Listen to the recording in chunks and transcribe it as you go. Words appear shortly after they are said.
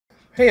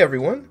Hey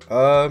everyone,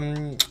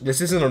 this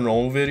isn't a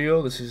normal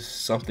video. This is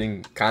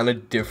something kind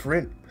of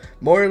different,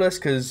 more or less,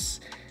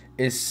 because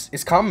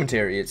it's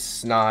commentary.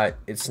 It's not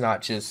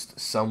just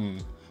some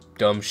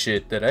dumb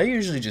shit that I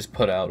usually just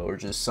put out, or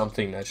just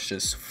something that's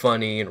just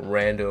funny and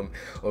random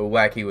or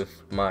wacky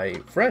with my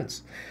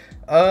friends.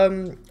 I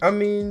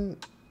mean,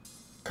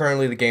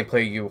 currently the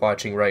gameplay you're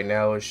watching right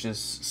now is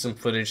just some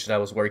footage that I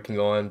was working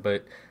on,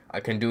 but I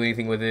couldn't do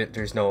anything with it.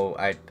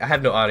 I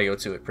have no audio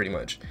to it, pretty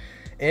much.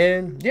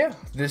 And yeah,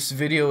 this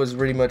video is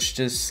pretty much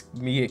just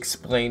me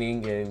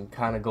explaining and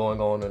kind of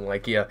going on, and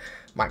like, yeah,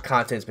 my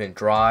content's been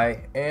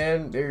dry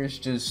and there's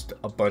just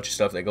a bunch of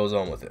stuff that goes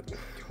on with it.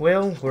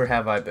 Well, where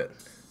have I been?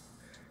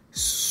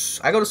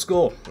 I go to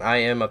school. I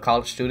am a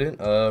college student.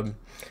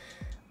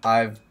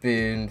 I've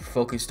been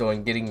focused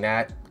on getting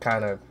that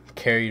kind of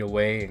carried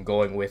away and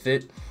going with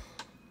it.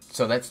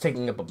 So that's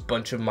taking up a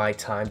bunch of my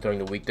time during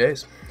the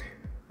weekdays.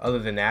 Other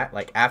than that,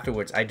 like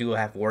afterwards, I do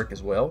have work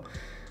as well.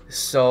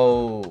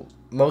 So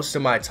most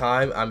of my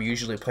time, I'm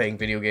usually playing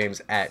video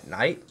games at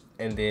night,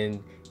 and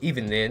then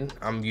even then,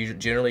 I'm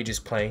generally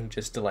just playing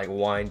just to like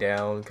wind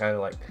down, kind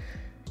of like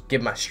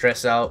get my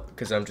stress out,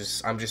 because I'm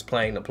just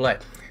playing to play.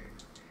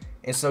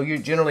 And so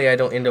generally I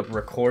don't end up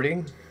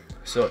recording,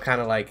 so it kind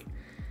of like,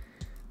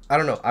 I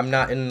don't know, I'm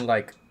not in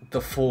like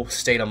the full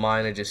state of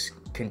mind to just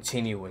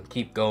continue and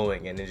keep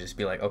going and then just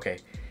be like, okay,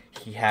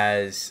 he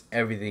has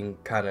everything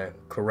kind of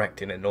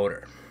correct and in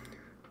order.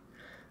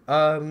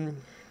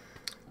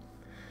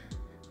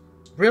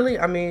 Really,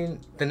 I mean,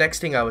 the next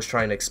thing I was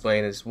trying to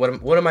explain is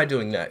what am I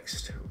doing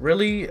next?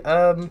 Really,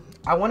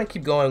 I want to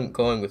keep going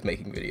with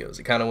making videos.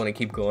 I kind of want to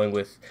keep going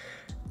with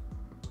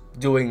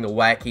doing the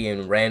wacky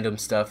and random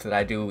stuff that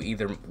I do,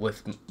 either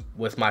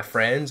with my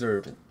friends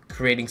or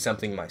creating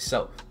something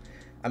myself.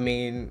 I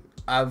mean,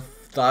 I've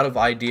thought of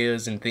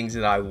ideas and things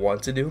that I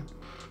want to do,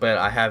 but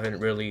I haven't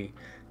really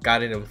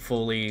gotten them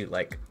fully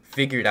like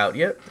figured out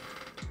yet.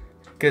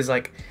 Because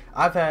like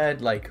I've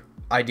had like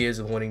ideas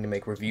of wanting to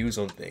make reviews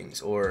on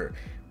things, or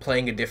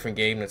playing a different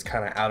game that's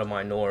kind of out of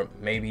my norm.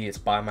 Maybe it's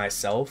by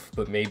myself,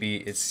 but maybe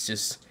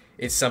it's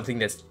something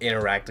that's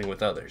interacting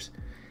with others.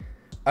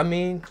 I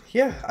mean,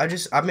 yeah,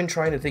 I've been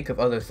trying to think of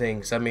other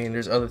things. I mean,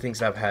 there's other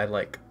things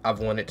I've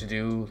wanted to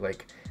do.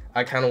 Like,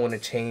 I kind of want to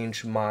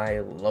change my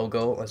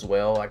logo as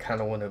well. I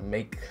kind of want to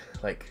make,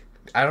 like,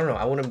 I don't know,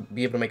 I want to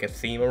be able to make a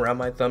theme around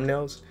my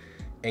thumbnails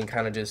and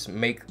kind of just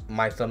make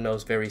my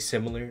thumbnails very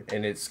similar,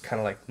 and it's kind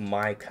of like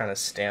my kind of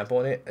stamp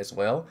on it as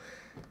well.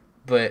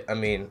 But I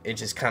mean, it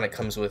just kind of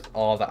comes with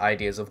all the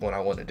ideas of what I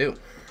want to do.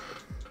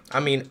 I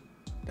mean,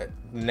 the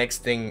next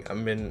thing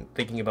I've been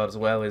thinking about as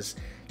well is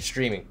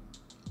streaming.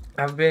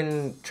 I've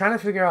been trying to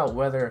figure out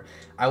whether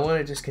I want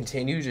to just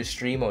continue to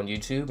stream on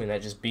YouTube and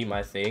that just be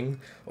my thing,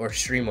 or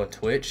stream on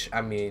Twitch.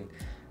 I mean,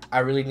 I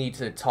really need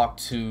to talk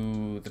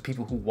to the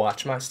people who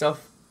watch my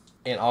stuff,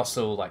 and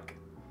also like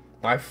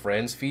my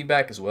friends'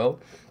 feedback as well,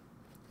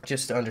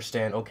 just to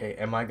understand, okay,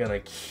 am I gonna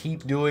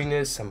keep doing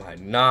this? Am I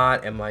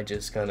not? Am I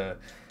just gonna,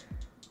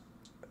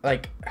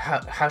 like,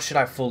 how should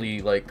I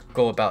fully like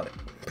go about it,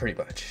 pretty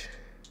much.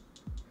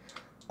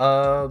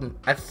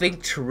 I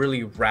think to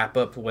really wrap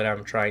up what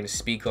I'm trying to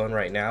speak on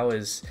right now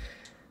is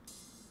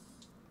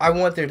I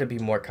want there to be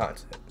more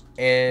content,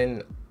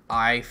 and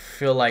I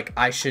feel like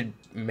I should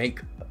make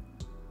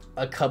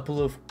a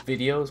couple of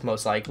videos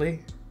most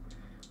likely,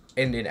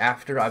 and then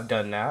after I've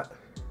done that,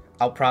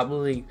 I'll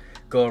probably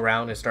go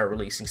around and start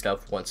releasing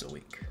stuff once a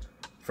week.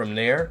 From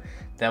there,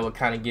 that would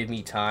kind of give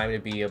me time to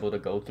be able to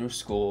go through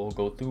school,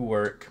 go through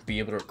work, be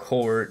able to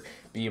record,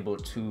 be able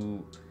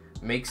to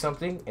make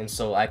something, and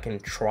so I can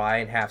try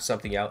and have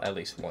something out at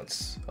least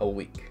once a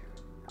week.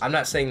 I'm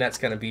not saying that's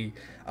going to be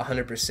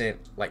 100%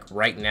 like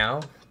right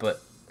now,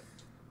 but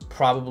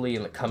probably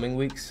in the coming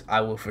weeks,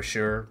 I will for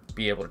sure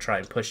be able to try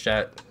and push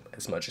that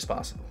as much as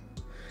possible.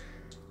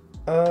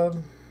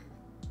 To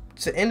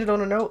end it on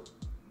a note,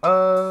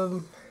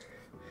 I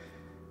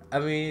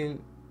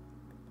mean,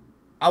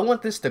 I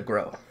want this to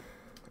grow.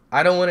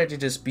 I don't want it to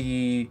just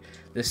be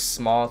this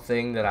small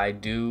thing that I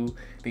do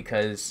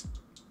because,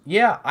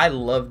 yeah, I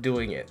love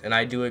doing it, and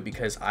I do it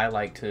because I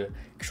like to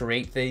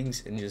create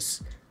things and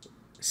just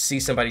see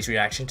somebody's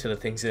reaction to the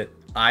things that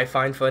I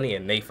find funny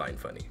and they find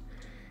funny.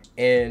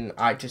 And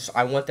I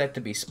want that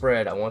to be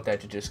spread. I want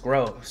that to just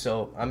grow.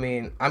 So, I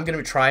mean, I'm going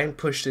to try and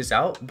push this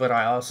out, but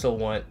I also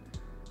want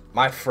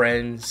my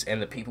friends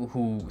and the people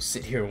who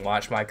sit here and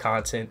watch my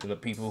content and the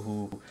people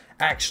who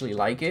actually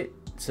like it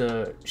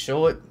to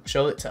show it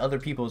to other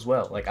people as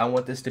well. Like, I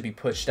want this to be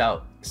pushed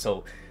out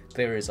so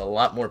there is a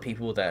lot more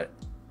people that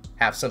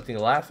have something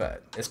to laugh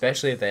at,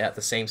 especially if they have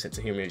the same sense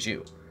of humor as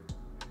you.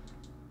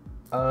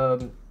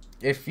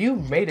 If you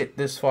made it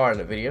this far in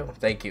the video,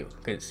 thank you,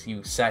 because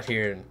you sat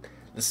here and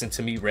listened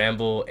to me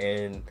ramble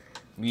and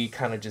me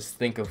kind of just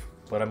think of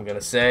what I'm gonna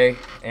say,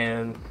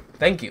 and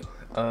thank you.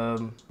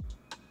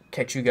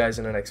 Catch you guys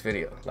in the next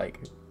video. Like,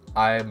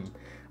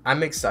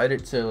 I'm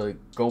excited to like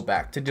go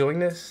back to doing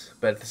this,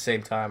 but at the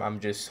same time, I'm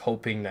just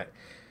hoping that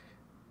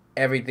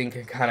everything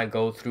can kind of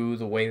go through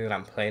the way that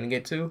I'm planning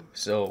it to.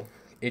 So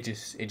it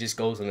just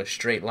goes in a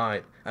straight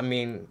line. I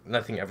mean,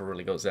 nothing ever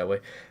really goes that way.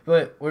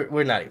 But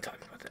we're not even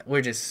talking about that.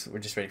 We're just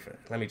ready for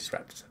that. Let me just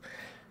wrap this up.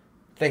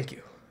 Thank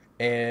you.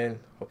 And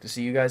hope to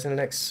see you guys in the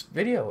next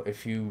video.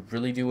 If you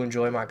really do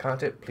enjoy my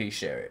content, please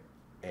share it.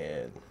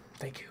 And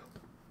thank you.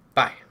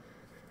 Bye.